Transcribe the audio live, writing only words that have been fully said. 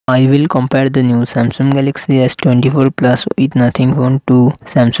I will compare the new Samsung Galaxy S24 Plus with Nothing Phone 2.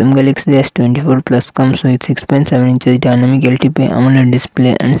 Samsung Galaxy S24 Plus comes with 6.7 inches dynamic LTP AMOLED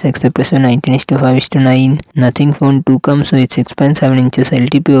display and success ratio 19:5:9. Nothing Phone 2 comes with 6.7 inches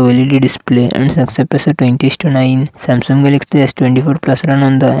LTP OLED display and success ratio 20:9. Samsung Galaxy S24 Plus run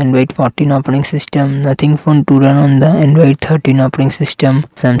on the Android 14 operating system. Nothing Phone 2 run on the Android 13 operating system.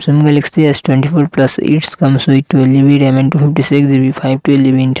 Samsung Galaxy S24 Plus it comes with 12GB RAM and 256GB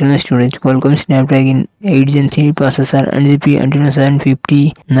 512GB internal storage, Qualcomm Snapdragon 8 Gen 3 processor and GPU Adreno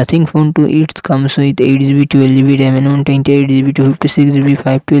 750. Nothing Phone 2 it comes with 8GB 12GB RAM and 128GB 256GB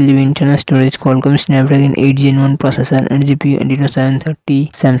 512GB internal storage, Qualcomm Snapdragon 8 Gen 1 processor and GPU Adreno 730.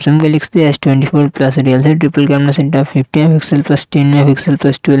 Samsung Galaxy S24 Plus real set triple camera setup 50MP plus 10MP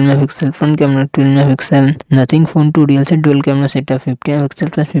plus 12MP front camera 12MP. Nothing Phone 2 real set dual camera setup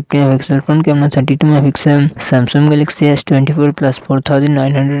 50MP plus 50MP front camera 32MP. Samsung Galaxy S24 Plus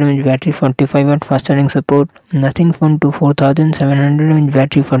 4900 mAh battery 45W fast charging support. Nothing Phone 2 4700 mAh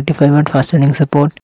battery 45W fast charging support.